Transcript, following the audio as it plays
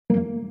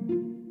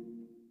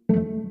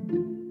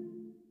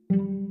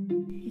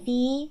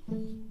V.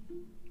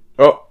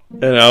 Oh,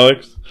 and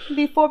Alex.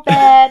 Before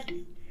bed.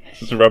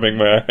 Just rubbing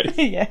my eyes.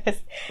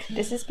 Yes.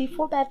 This is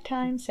before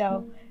bedtime,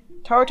 so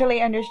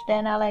totally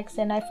understand, Alex,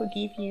 and I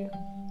forgive you.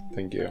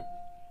 Thank you.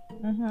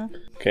 Mm-hmm.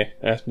 Okay,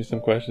 ask me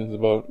some questions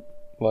about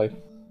life.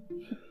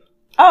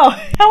 Oh,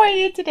 how are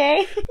you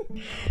today?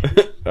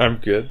 I'm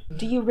good.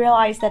 Do you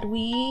realize that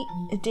we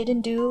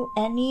didn't do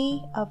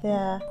any of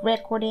the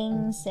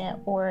recordings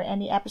or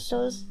any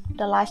episodes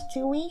the last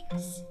 2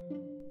 weeks?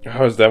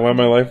 Oh, is that why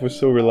my life was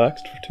so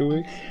relaxed for 2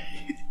 weeks?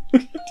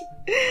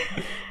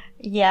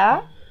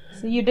 Yeah?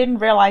 So you didn't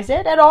realize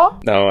it at all?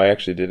 No, I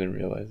actually didn't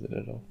realize it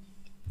at all.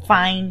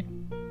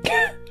 Fine.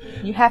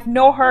 You have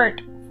no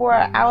heart for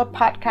our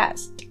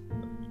podcast.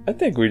 I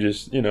think we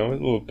just, a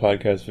little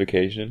podcast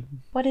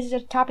vacation. What is the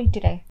topic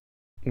today?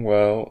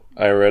 Well,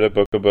 I read a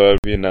book about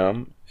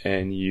Vietnam,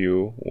 and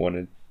you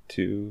wanted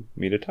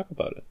me to talk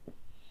about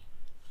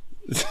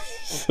it.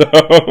 So...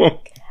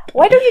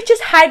 Why don't you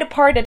just hide the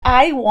part that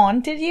I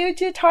wanted you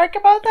to talk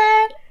about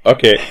that?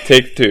 Okay,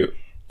 take two.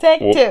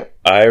 Take two.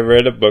 I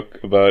read a book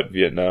about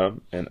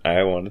Vietnam, and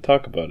I want to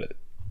talk about it.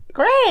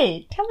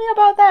 Great. Tell me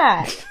about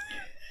that.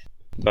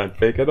 Not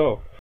fake at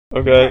all.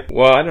 Okay.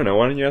 Well, I don't know.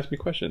 Why don't you ask me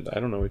questions? I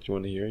don't know what you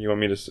want to hear. You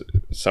want me to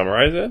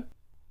summarize it?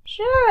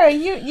 Sure.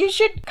 You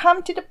should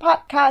come to the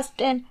podcast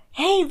and,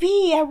 hey,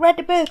 V, I read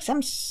the books.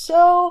 I'm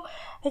so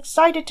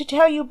excited to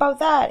tell you about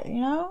that.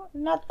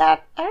 Not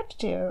that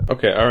attitude.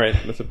 Okay, alright.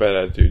 That's a bad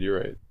attitude. You're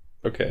right.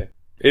 Okay.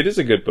 It is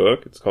a good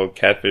book. It's called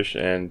Catfish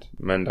and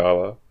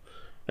Mandala.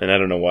 And I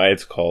don't know why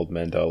it's called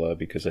mandala,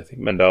 because I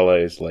think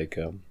mandala is like,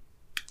 I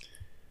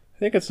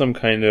think it's some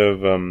kind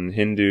of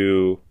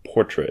Hindu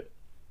portrait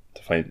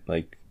to find,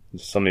 like,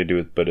 something to do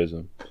with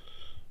Buddhism.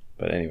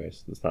 But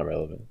anyways, that's not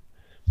relevant.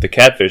 The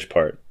catfish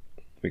part,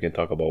 we can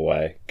talk about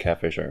why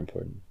catfish are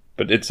important.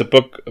 But it's a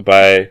book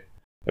by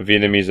a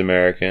Vietnamese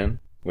American,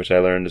 which I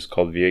learned is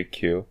called Viet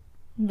Kieu.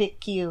 Viet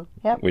Kieu,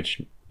 yep.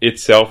 Which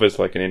itself is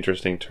like an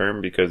interesting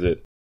term because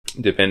it,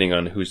 depending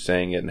on who's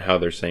saying it and how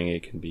they're saying it,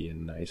 it can be a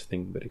nice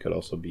thing, but it could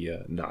also be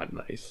a not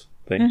nice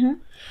thing. Mm-hmm.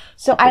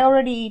 So I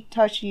already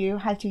taught you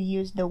how to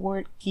use the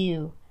word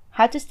Kieu.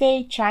 How to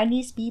say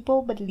Chinese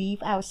people but live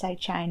outside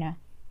China.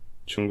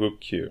 Chungguk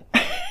Kieu.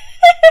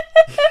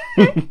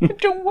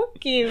 Chungguk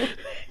Kieu.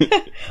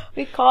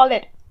 We call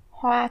it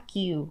Hoa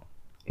Kieu.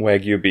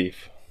 Wagyu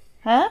beef.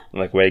 Huh?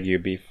 Like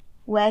Wagyu beef.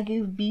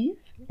 Wagyu beef?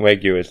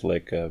 Wagyu is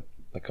like a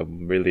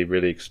really,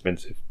 really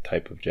expensive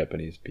type of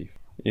Japanese beef.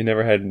 You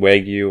never had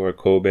Wagyu or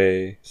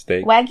Kobe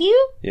steak? Wagyu?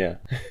 Yeah.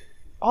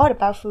 All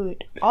about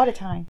food. All the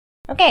time.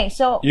 Okay,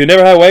 so... You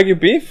never had Wagyu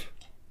beef?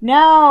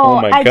 No,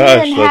 oh my I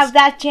gosh, didn't have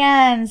that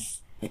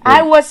chance.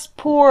 I was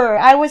poor.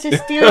 I was a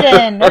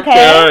student,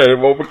 okay? Alright,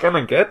 well, we're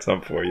gonna get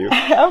some for you.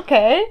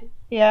 Okay,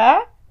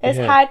 yeah. It's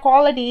high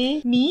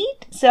quality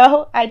meat,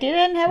 so I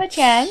didn't have a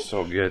chance.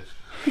 So good.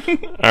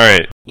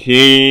 Alright,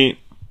 he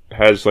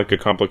has like a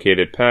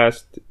complicated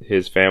past.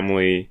 His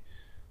family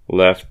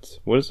left,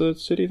 what is the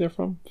city they're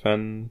from?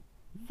 Phan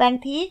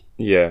Thi?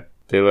 Yeah,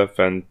 they left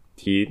Phan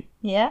Thi.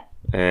 Yeah.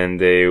 And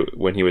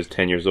when he was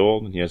 10 years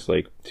old, and he has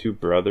like two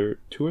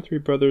or three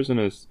brothers and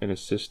a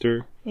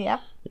sister. Yeah.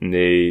 And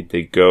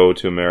they go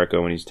to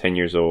America when he's 10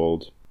 years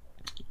old,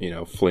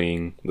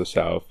 fleeing the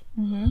South.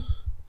 Mm-hmm.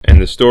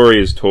 And the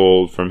story is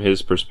told from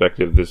his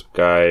perspective, this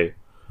guy,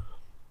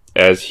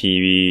 as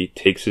he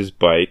takes his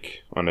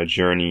bike on a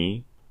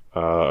journey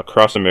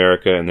across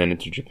America and then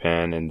into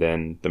Japan, and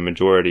then the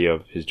majority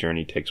of his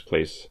journey takes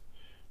place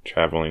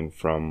traveling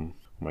from,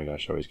 oh my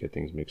gosh, I always get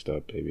things mixed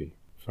up, baby.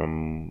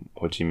 From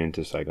Ho Chi Minh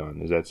to Saigon.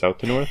 Is that south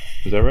to north?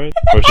 Is that right?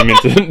 Ho Chi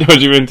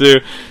Minh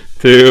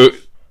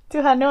to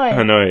Hanoi.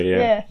 Hanoi,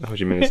 yeah. Ho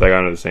Chi Minh and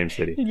Saigon are the same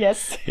city.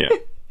 Yes. Yeah.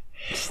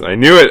 I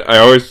knew it.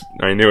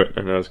 I knew it,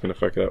 and I was gonna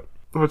fuck it up.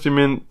 Ho Chi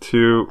Minh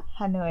to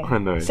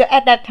Hanoi. So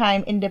at that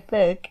time in the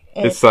book,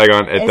 it's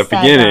Saigon at the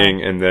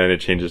beginning, and then it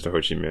changes to Ho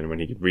Chi Minh when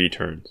he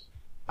returns.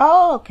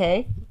 Oh,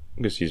 okay.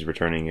 Because he's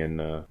returning in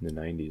the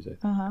 90s, I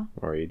think,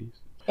 or 80s.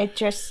 It's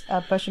just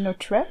a personal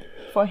trip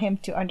for him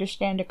to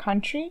understand the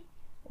country,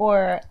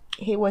 or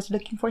he was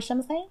looking for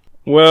something?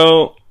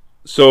 Well,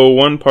 so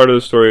one part of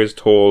the story is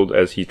told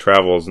as he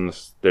travels, and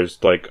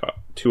there's like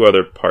two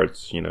other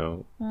parts,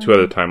 two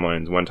other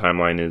timelines. One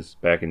timeline is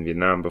back in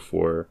Vietnam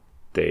before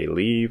they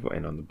leave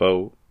and on the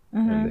boat,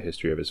 and the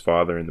history of his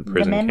father in the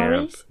prison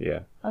camp. Yeah.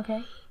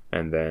 Okay.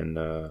 And then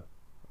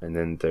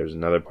there's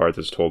another part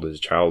that's told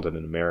his childhood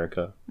in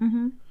America,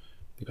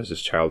 because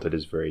his childhood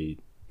is very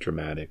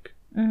dramatic.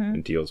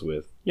 It deals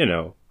with,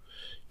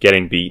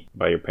 getting beat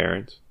by your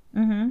parents.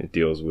 It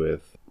deals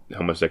with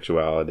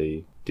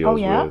homosexuality,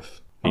 deals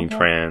with being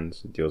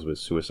trans, it deals with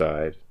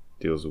suicide,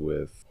 deals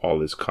with all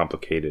this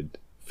complicated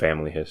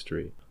family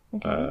history.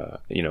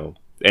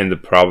 And the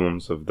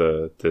problems of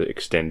the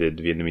extended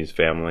Vietnamese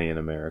family in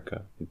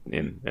America,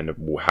 and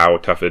how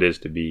tough it is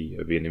to be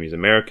a Vietnamese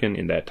American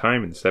in that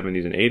time, in the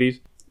 70s and 80s.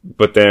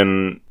 But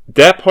then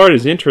that part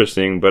is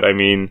interesting, but I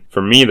mean,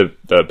 for me,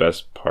 the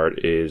best part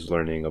is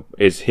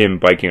him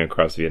biking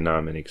across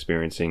Vietnam and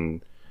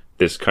experiencing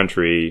this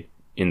country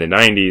in the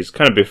 90s,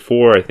 kind of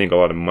before I think a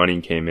lot of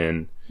money came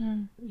in,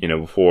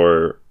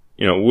 before,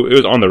 it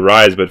was on the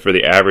rise, but for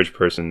the average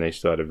person, they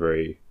still had a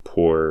very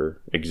poor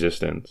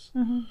existence.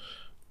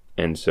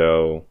 And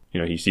so,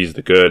 he sees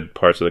the good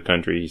parts of the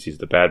country, he sees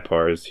the bad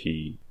parts,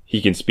 he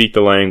can speak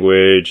the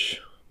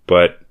language,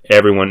 but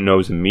everyone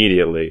knows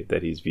immediately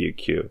that he's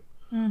VQ.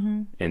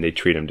 And they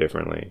treat him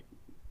differently.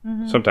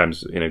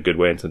 Sometimes in a good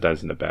way and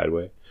sometimes in a bad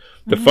way.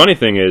 The funny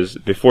thing is,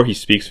 before he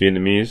speaks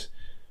Vietnamese,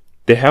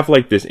 they have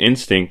like this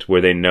instinct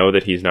where they know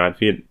that he's not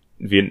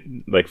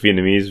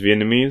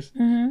Vietnamese,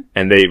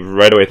 and they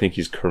right away think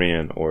he's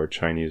Korean or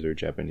Chinese or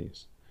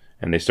Japanese,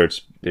 and they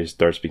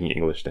start speaking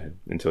English to him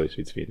until he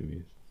speaks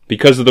Vietnamese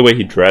because of the way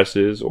he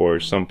dresses or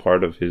some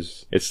part of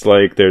his. It's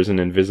like there's an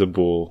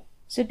invisible.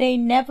 So they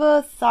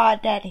never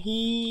thought that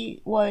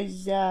he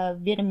was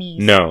Vietnamese.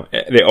 No,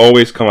 they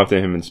always come up to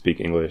him and speak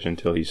English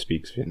until he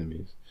speaks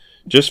Vietnamese.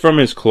 Just from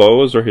his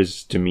clothes or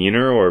his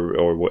demeanor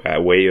or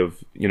way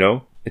of,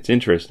 it's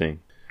interesting.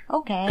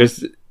 Okay.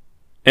 Because,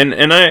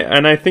 and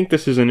I think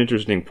this is an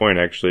interesting point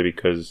actually,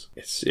 because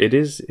it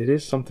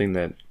is something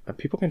that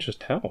people can just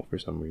tell for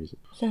some reason.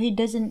 So he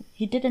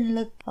didn't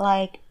look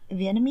like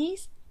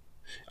Vietnamese?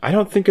 I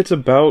don't think it's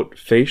about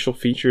facial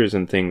features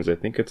and things. I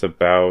think it's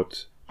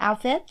about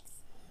outfits.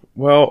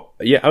 Well,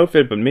 yeah,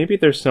 outfit, but maybe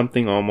there's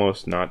something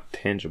almost not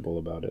tangible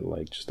about it,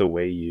 like just the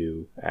way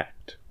you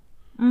act.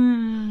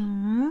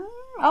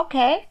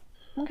 Okay.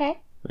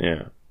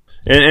 Yeah.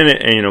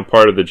 And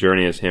part of the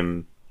journey is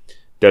him,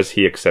 does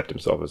he accept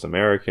himself as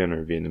American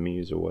or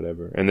Vietnamese or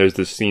whatever? And there's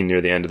this scene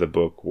near the end of the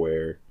book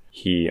where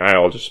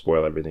I'll just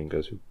spoil everything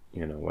because,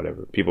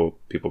 whatever. People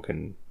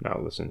can now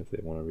listen if they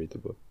want to read the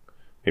book.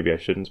 Maybe I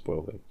shouldn't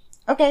spoil things.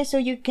 Okay, so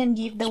you can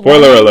give the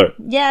spoiler alert.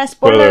 Yeah,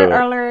 spoiler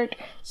alert.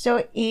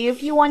 So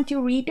if you want to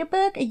read the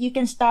book, you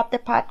can stop the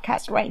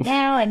podcast right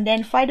now and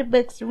then find the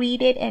books,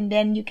 read it, and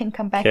then you can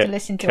come back to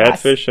listen to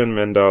Catfish and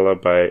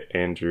Mandala by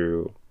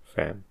Andrew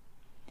Pham.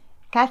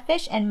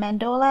 Catfish and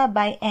Mandala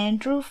by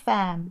Andrew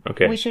Pham.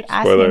 Okay. We should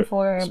ask him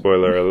for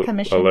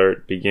commission.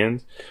 Alert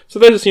begins. So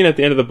there's a scene at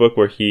the end of the book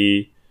where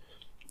he's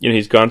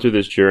gone through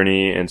this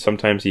journey, and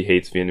sometimes he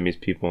hates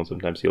Vietnamese people, and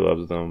sometimes he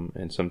loves them,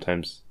 and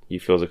sometimes he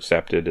feels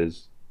accepted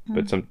as.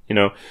 But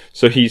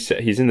so he's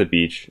in the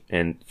beach,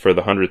 and for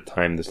the 100th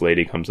time, this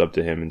lady comes up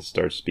to him and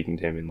starts speaking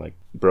to him in like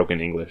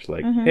broken English,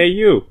 like, "Hey,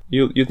 you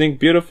think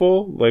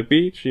beautiful like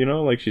beach,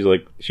 like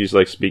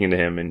she's speaking to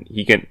him, and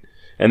he can."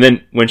 And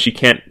then when she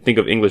can't think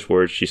of English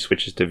words, she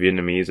switches to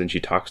Vietnamese and she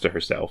talks to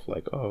herself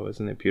like, "Oh,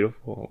 isn't it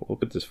beautiful?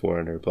 Look at this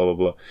foreigner, blah blah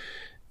blah."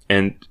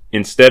 And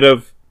instead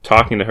of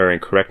talking to her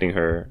and correcting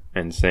her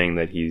and saying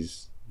that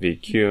he's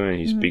VQ and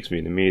he speaks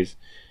Vietnamese,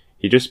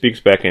 he just speaks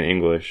back in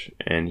English,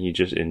 and he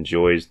just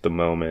enjoys the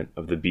moment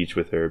of the beach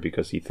with her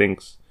because he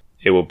thinks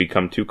it will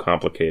become too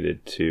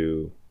complicated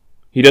to.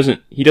 He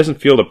doesn't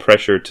feel the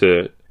pressure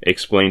to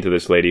explain to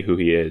this lady who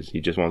he is.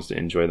 He just wants to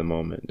enjoy the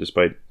moment,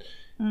 despite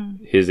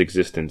his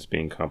existence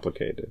being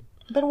complicated.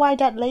 But why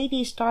that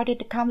lady started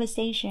the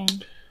conversation?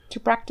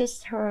 To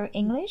practice her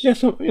English? Yeah,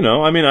 so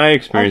I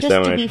experienced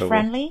that when I traveled. Just to be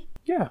friendly?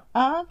 Yeah.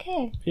 Oh,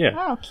 okay. Yeah.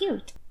 Oh,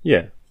 cute.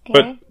 Yeah.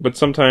 Okay. But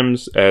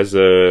sometimes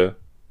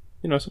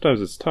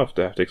sometimes it's tough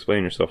to have to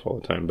explain yourself all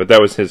the time. But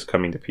that was his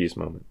coming to peace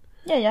moment.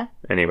 Yeah.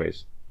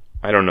 Anyways,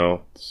 I don't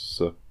know. It's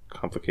so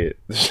complicated.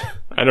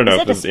 I don't know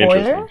if this is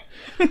interesting.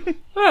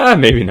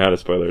 Maybe not a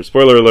spoiler.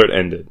 Spoiler alert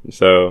ended.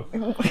 So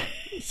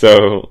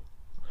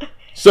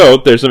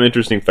there's some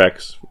interesting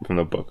facts from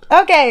the book.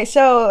 Okay,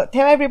 so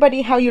tell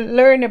everybody how you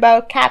learn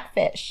about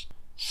catfish.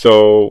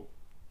 So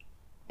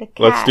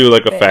let's do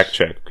like a fact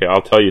check. Okay,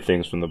 I'll tell you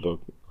things from the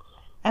book.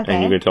 Okay.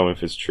 And you can tell me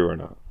if it's true or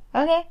not.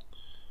 Okay.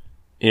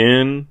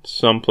 In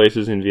some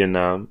places in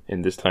Vietnam,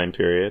 in this time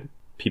period,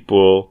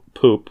 people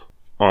poop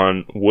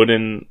on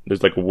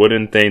there's like a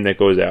wooden thing that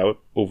goes out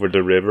over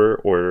the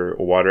river or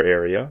a water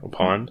area, a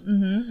pond.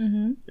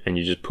 And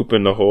you just poop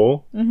in the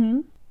hole.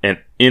 And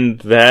in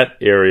that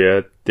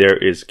area, there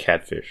is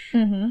catfish.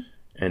 And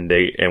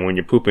when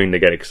you're pooping, they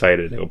get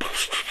excited. They go,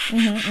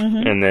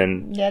 and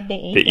then they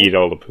eat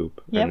all the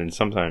poop. Yep. And then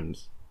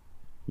sometimes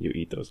you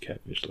eat those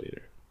catfish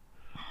later.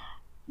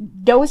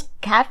 Those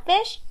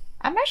catfish?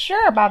 I'm not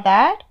sure about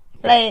that.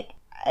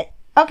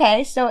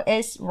 Okay, so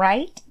it's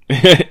right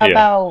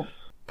about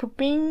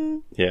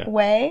pooping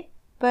way.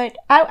 But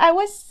I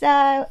was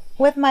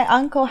with my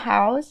uncle's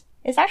house.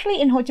 It's actually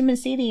in Ho Chi Minh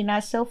City,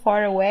 not so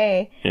far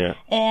away. Yeah.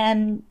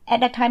 And at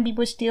that time,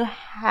 people still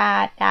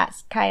had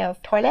that kind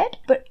of toilet.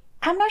 But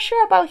I'm not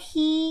sure about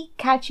he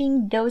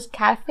catching those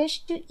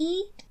catfish to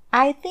eat.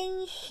 I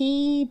think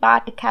he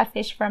bought the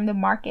catfish from the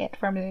market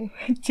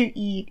to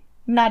eat,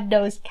 not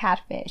those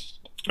catfish.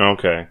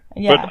 Okay.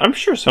 Yeah. But I'm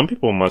sure some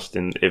people must,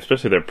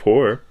 especially if they're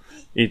poor,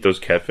 eat those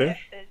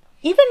catfish.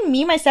 Even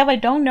me, myself, I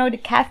don't know the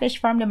catfish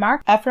from the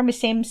market, from the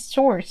same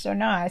source or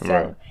not.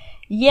 So,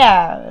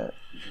 yeah.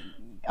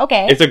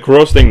 Okay. It's a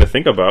gross thing to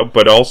think about,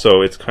 but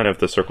also it's kind of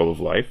the circle of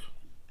life.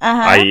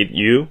 I eat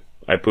you,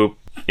 I poop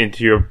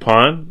into your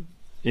pond,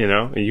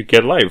 you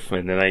get life,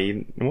 and then I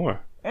eat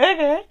more.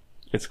 Okay.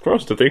 It's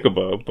gross to think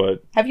about,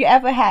 but... Have you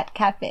ever had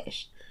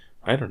catfish?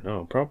 I don't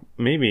know.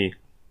 Maybe.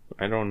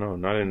 I don't know.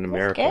 Not in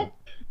America.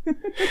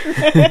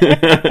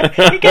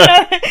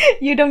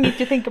 You don't need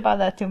to think about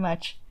that too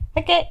much.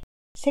 Okay.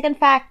 Second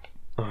fact.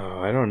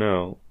 I don't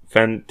know.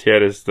 Phan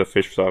Thiet is the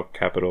fish sauce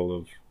capital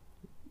of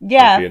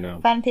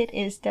Vietnam. Phan Thiet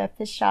is the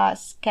fish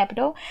sauce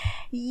capital.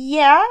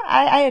 Yeah,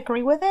 I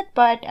agree with it.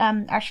 But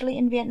actually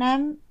in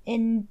Vietnam,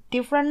 in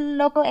different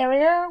local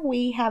area,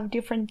 we have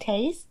different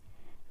tastes.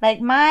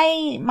 Like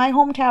my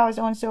hometown is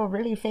also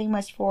really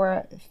famous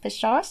for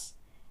fish sauce.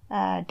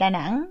 Da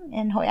Nang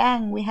and Hoi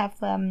An, we have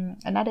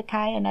another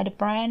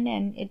brand,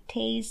 and it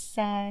tastes,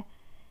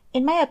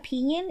 in my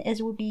opinion,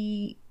 it would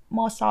be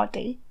more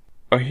salty.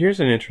 Oh, here's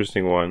an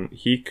interesting one.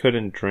 He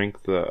couldn't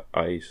drink the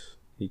ice.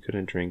 He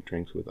couldn't drink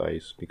drinks with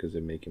ice because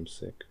it make him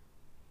sick.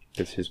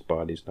 Because his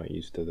body's not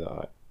used to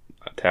the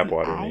tap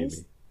water,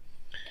 maybe.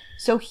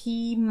 So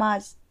he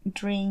must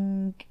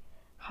drink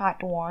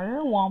hot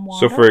water, warm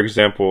water? So, for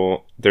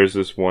example, there's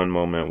this one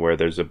moment where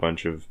there's a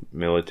bunch of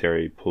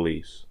military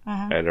police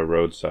at a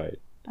roadside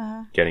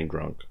getting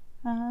drunk,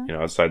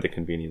 outside the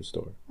convenience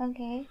store.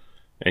 Okay.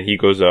 And he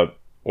goes up,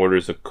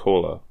 orders a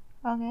cola.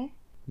 Okay.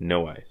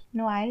 No ice.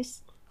 No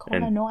ice.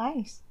 Cola, no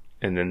ice.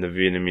 And then the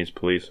Vietnamese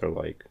police are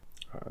like,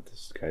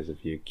 this guy's a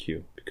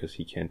VQ because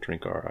he can't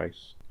drink our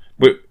ice.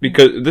 But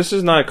because this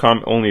is not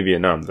only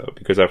Vietnam, though,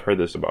 because I've heard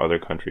this about other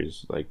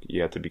countries. Like,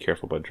 you have to be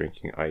careful about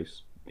drinking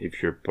ice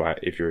if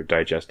your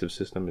digestive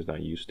system is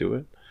not used to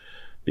it,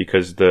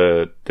 because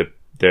the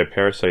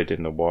parasite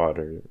in the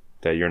water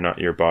that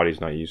your body's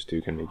not used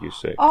to can make you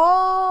sick.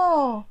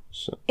 Oh,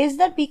 so, is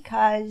that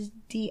because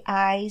the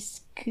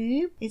ice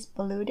cube is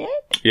polluted?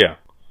 Yeah.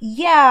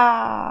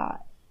 Yeah,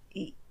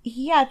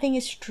 I think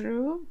it's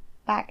true.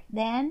 Back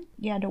then,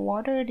 the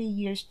water they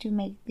used to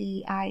make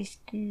the ice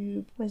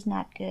cube was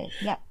not good.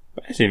 Yep.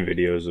 I've seen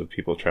videos of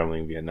people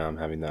traveling Vietnam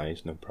having the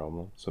ice, no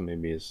problem. So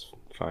maybe it's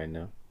fine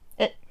now.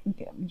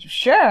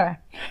 Sure.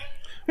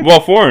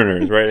 Well,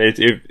 foreigners, right?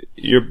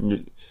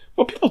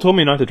 People told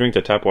me not to drink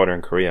the tap water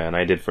in Korea, and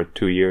I did for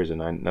 2 years,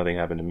 and nothing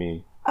happened to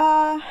me.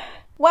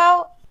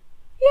 Well,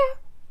 yeah,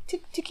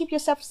 to keep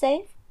yourself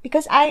safe,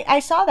 because I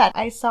saw that.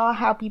 I saw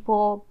how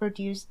people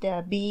produce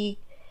the big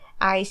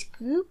ice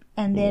cube,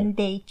 and then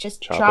they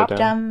just drop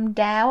them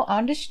down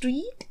on the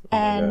street,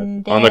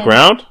 and then on the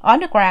ground. On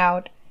the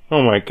ground.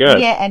 Oh my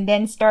god. Yeah, and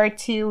then start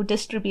to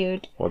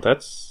distribute. Well,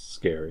 that's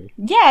scary.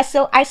 Yeah,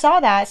 so I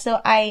saw that,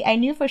 so I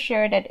knew for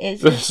sure that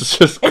it's not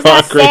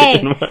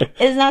safe.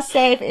 It's not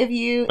safe if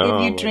you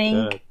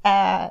drink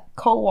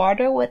cold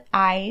water with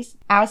ice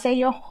outside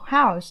your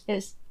house.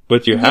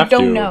 But you have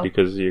to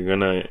because you're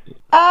gonna.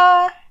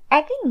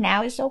 I think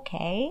now it's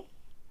okay.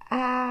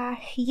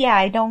 Yeah,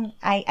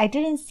 I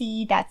didn't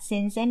see that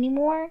since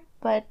anymore,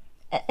 but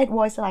it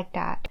was like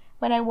that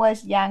when I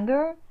was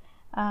younger.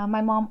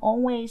 My mom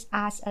always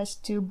asked us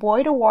to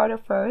boil the water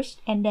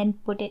first and then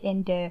put it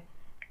in the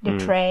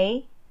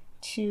tray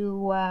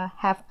to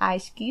have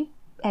ice cube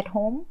at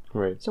home.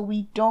 Right. So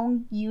we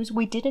didn't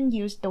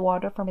use the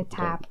water from the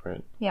tap.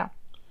 Right. Yeah.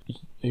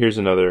 Here's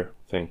another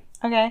thing.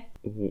 Okay.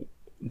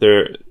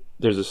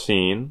 There's a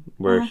scene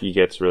where he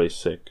gets really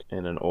sick,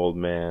 and an old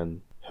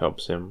man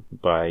helps him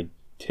by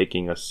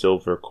taking a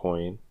silver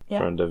coin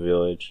from the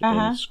village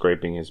and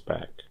scraping his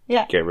back.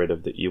 Yeah. Get rid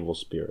of the evil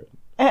spirit.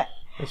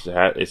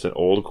 It's an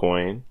old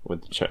coin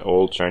with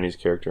old Chinese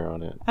character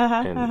on it,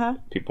 and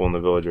people in the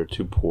village are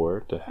too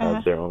poor to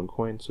have their own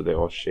coin, so they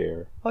all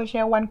share.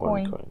 One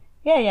coin.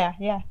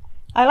 Yeah.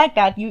 I like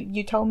that.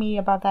 You told me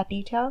about that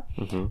detail.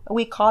 Mm-hmm.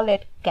 We call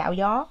it gao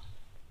yaw.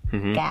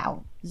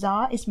 Gao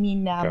za is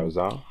mean. Gao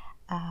za.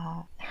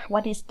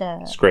 What is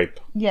the scrape?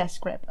 Yeah,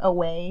 scrape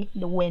away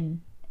the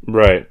wind.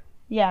 Right.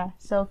 Yeah.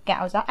 So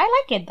gao za. I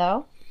like it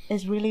though.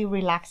 It's really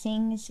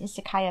relaxing. It's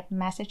the kind of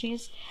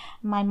messages.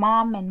 My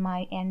mom and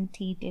my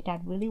auntie did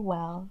that really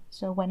well.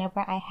 So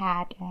whenever I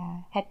had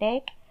a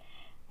headache,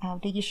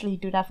 they usually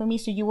do that for me.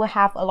 So you will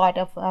have a lot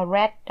of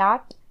red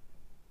dot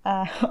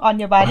on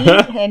your body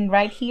and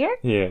right here.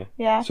 Yeah.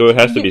 Yeah. So it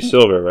has to be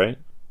silver, right?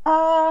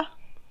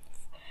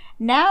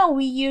 Now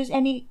we use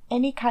any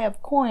kind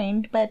of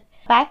coin, but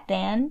back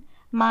then,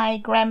 my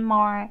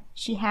grandma,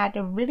 she had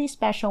a really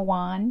special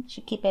one. She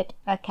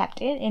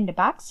kept it in the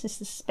box.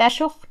 It's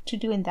special to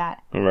doing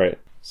that. Right.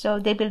 So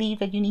they believe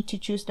that you need to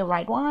choose the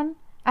right one.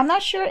 I'm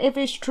not sure if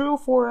it's true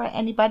for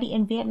anybody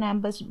in Vietnam,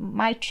 but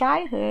my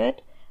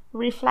childhood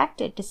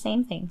reflected the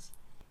same things.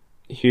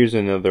 Here's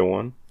another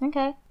one.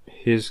 Okay.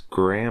 His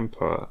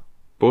grandpa,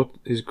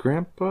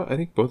 I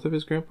think both of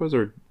his grandpas,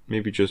 or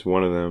maybe just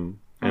one of them,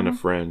 and a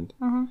friend.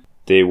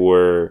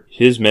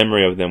 His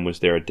memory of them was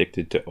they're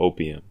addicted to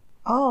opium.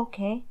 Oh,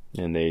 okay.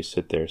 And they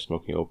sit there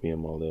smoking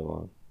opium all day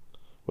long.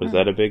 Was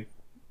that a big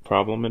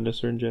problem in a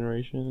certain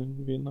generation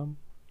in Vietnam?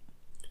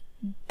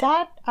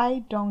 That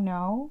I don't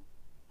know.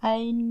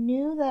 I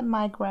knew that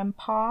my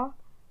grandpa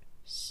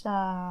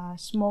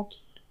smoked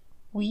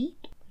weed,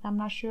 but I'm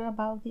not sure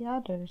about the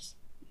others.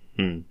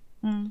 I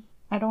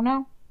don't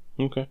know.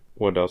 Okay.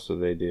 What else do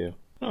they do?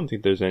 I don't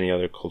think there's any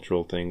other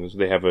cultural things.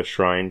 They have a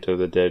shrine to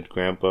the dead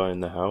grandpa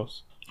in the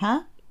house.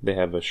 Huh? They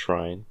have a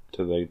shrine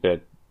to the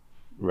dead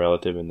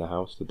relative in the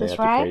house that they have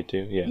to pray to.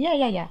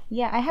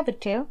 Yeah, I have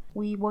it too.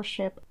 We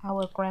worship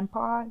our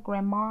grandpa,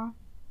 grandma,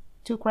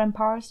 two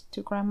grandpas,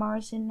 two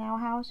grandmas in our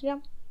house. Yeah.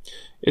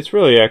 It's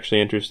really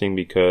actually interesting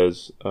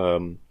because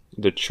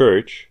the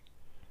church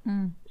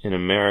in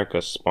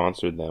America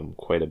sponsored them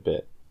quite a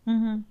bit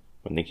when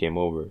they came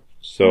over.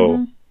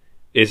 So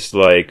it's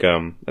like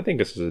I think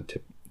this is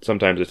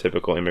sometimes a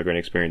typical immigrant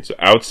experience. So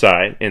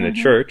outside in the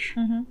church,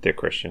 they're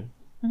Christian.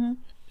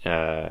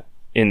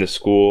 In the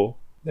school,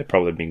 they're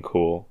probably being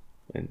cool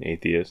and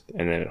atheist,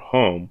 and then at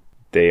home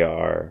they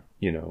are,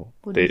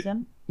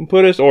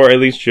 Buddhist, or at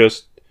least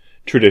just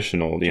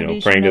traditional,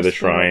 praying to the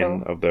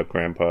shrine of the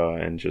grandpa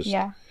and just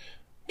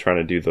trying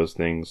to do those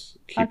things,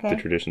 keep the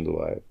traditions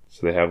alive.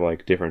 So they have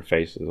like different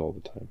faces all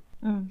the time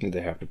that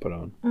they have to put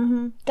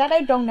on. That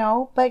I don't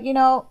know, but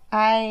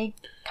I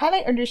kind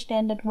of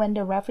understand that when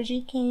the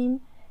refugee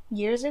came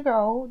years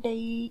ago,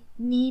 they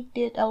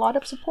needed a lot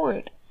of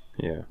support.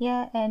 Yeah.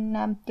 Yeah,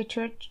 and the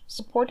church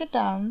supported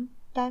them.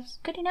 That's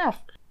good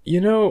enough.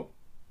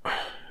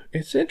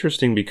 It's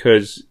interesting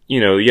because,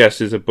 yes,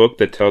 it's a book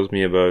that tells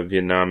me about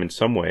Vietnam in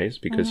some ways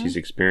because he's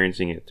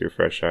experiencing it through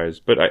fresh eyes.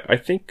 But I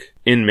think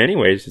in many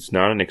ways it's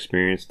not an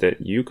experience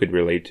that you could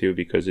relate to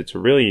because it's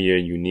really a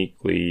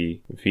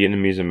uniquely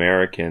Vietnamese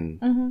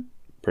American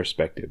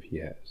perspective he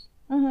has.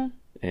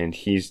 And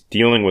he's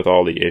dealing with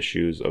all the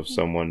issues of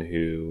someone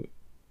who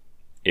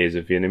is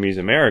a Vietnamese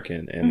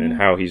American and then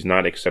how he's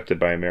not accepted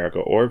by America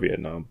or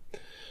Vietnam.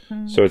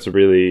 So it's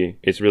really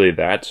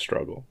that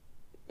struggle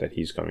that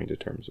he's coming to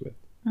terms with.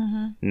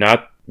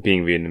 Not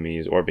being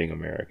Vietnamese or being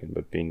American,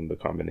 but being the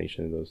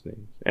combination of those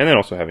things. And then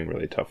also having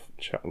really tough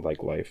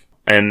life.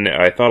 And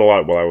I thought a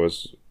lot while I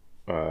was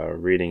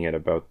reading it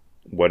about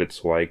what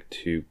it's like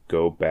to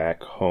go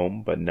back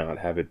home but not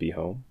have it be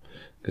home.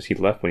 Because he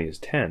left when he was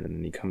 10 and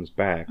then he comes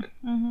back.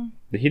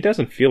 He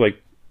doesn't feel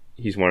like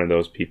he's one of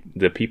those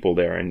the people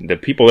there. And the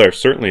people there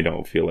certainly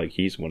don't feel like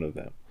he's one of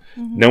them.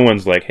 No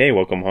one's like, hey,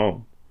 welcome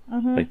home.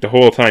 Like the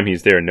whole time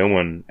he's there, no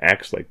one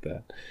acts like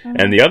that.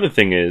 And the other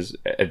thing is,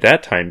 at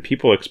that time,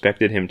 people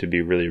expected him to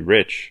be really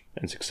rich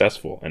and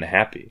successful and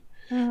happy.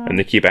 And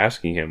they keep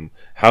asking him,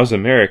 how's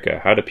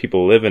America? How do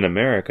people live in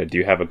America? Do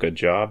you have a good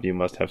job? You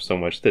must have so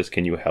much this.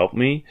 Can you help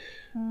me?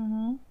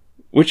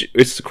 Which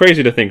it's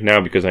crazy to think now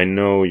because I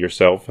know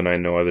yourself and I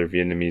know other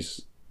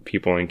Vietnamese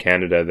people in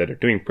Canada that are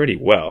doing pretty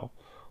well.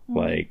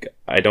 Like,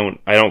 I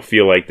don't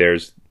feel like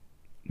there's,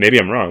 maybe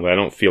I'm wrong, but I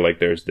don't feel like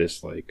there's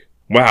this like,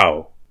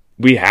 wow,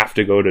 we have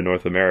to go to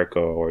North America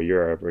or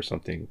Europe or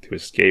something to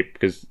escape.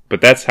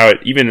 But that's how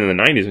even in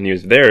the 90s when he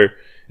was there,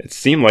 it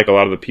seemed like a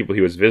lot of the people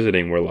he was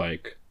visiting were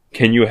like,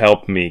 can you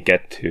help me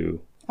get to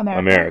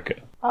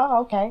America?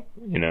 Oh, okay.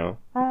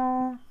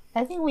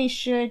 I think we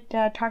should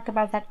talk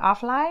about that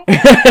offline.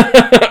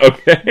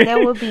 Okay. There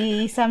will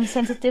be some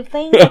sensitive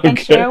things I can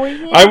share with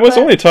you. I was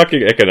only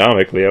talking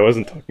economically. I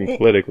wasn't talking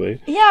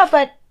politically. Yeah,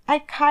 but I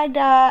kind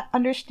of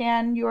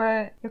understand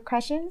your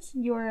questions.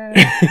 You're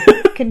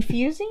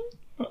confusing.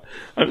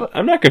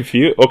 I'm not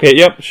confused. Okay,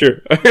 yep,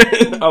 sure.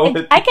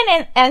 I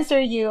can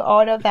answer you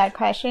all of that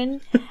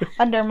question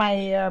under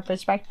my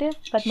perspective,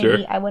 but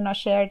maybe I will not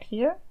share it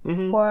here,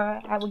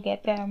 or I will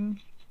get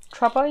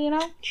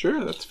trouble,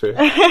 Sure, that's fair.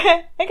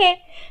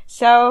 Okay,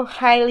 so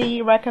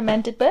highly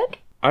recommended book.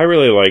 I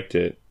really liked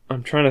it.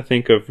 I'm trying to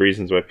think of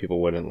reasons why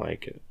people wouldn't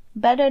like it.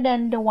 Better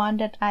than the one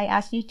that I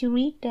asked you to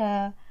read?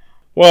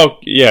 Well,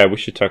 yeah, we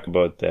should talk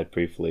about that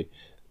briefly.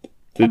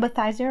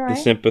 Sympathizer, right?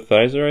 The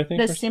Sympathizer, I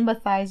think. The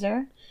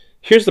Sympathizer.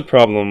 Here's the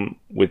problem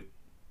with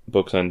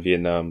books on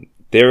Vietnam.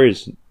 There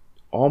is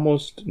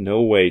almost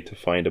no way to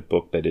find a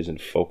book that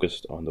isn't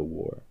focused on the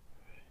war.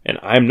 And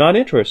I'm not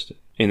interested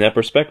in that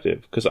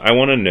perspective because I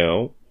want to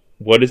know,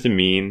 what does it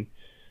mean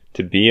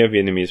to be a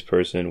Vietnamese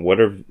person? What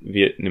are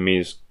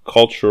Vietnamese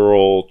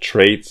cultural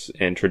traits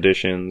and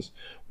traditions?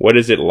 What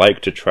is it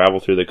like to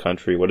travel through the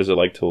country? What is it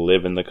like to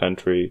live in the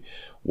country?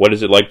 What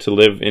is it like to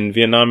live in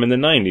Vietnam in the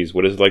 90s?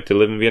 What is it like to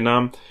live in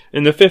Vietnam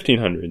in the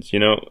 1500s?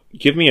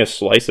 Give me a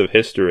slice of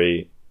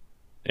history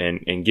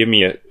and give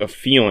me a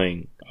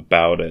feeling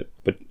about it.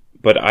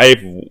 But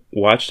I've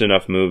watched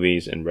enough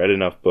movies and read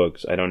enough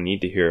books. I don't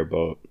need to hear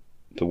about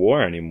the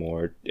war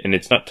anymore. And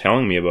it's not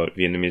telling me about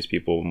Vietnamese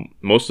people.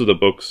 Most of the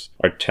books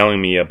are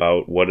telling me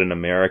about what an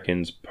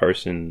American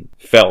person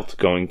felt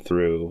going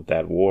through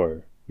that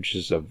war, which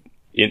is a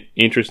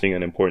interesting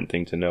and important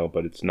thing to know,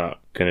 but it's not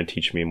going to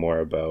teach me more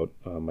about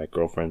my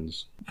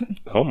girlfriend's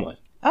homeland.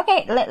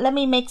 Okay, let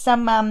me make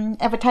some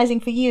advertising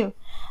for you.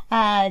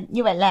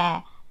 Như vậy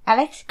là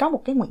Alex có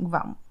một cái nguyện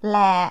vọng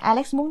là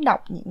Alex muốn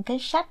đọc những cái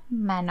sách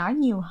mà nói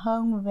nhiều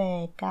hơn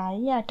về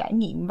cái trải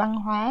nghiệm văn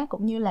hóa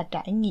cũng như là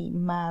trải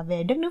nghiệm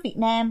về đất nước Việt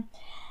Nam.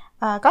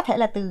 Có thể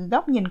là từ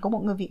góc nhìn của một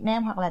người Việt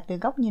Nam hoặc là từ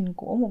góc nhìn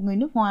của một người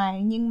nước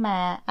ngoài, nhưng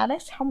mà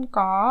Alex không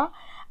có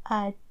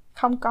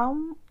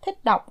thích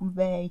đọc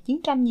về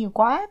chiến tranh nhiều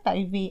quá,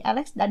 tại vì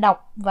Alex đã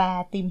đọc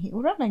và tìm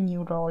hiểu rất là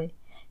nhiều rồi,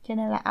 cho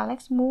nên là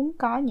Alex muốn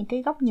có những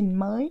cái góc nhìn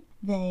mới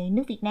về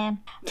nước Việt Nam.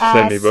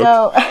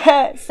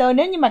 So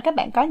nếu như mà các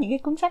bạn có những cái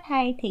cuốn sách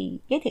hay thì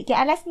giới thiệu cho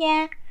Alex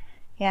nha.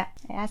 Yeah,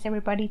 I asked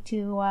everybody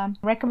to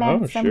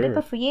recommend some good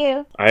book for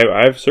you.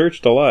 I've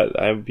searched a lot.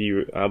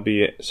 I'll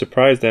be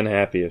surprised and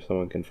happy if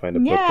someone can find a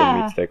book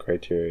that meets that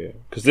criteria.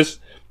 Because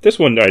this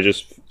one I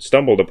just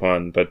stumbled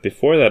upon, but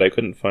before that I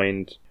couldn't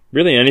find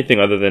really anything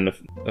other than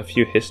a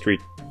few history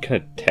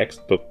kind of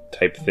textbook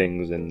type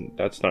things, and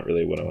that's not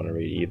really what I want to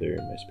read either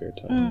in my spare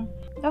time.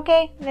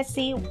 Okay, let's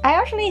see. I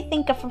actually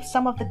think of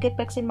some of the good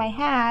books in my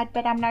head,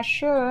 but I'm not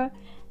sure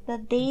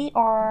that they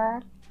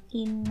are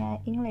in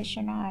English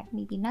or not.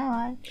 Maybe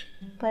not.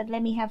 But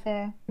let me have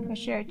a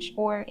search,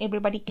 or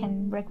everybody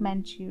can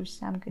recommend you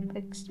some good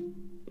books.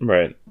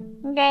 Right.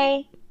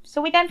 Okay,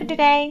 so we're done for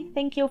today.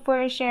 Thank you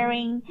for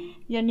sharing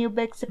your new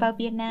books about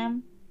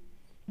Vietnam.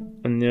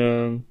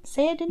 Annyeong.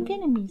 Say it in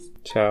Vietnamese.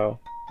 Ciao.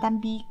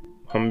 Tạm biệt.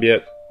 Không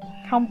biết.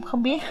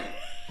 Không biết.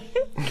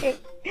 Okay.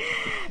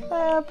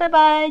 Bye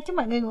bye. Chúc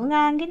mọi người ngủ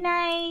ngon. Good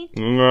night.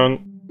 Ngủ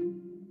ngon.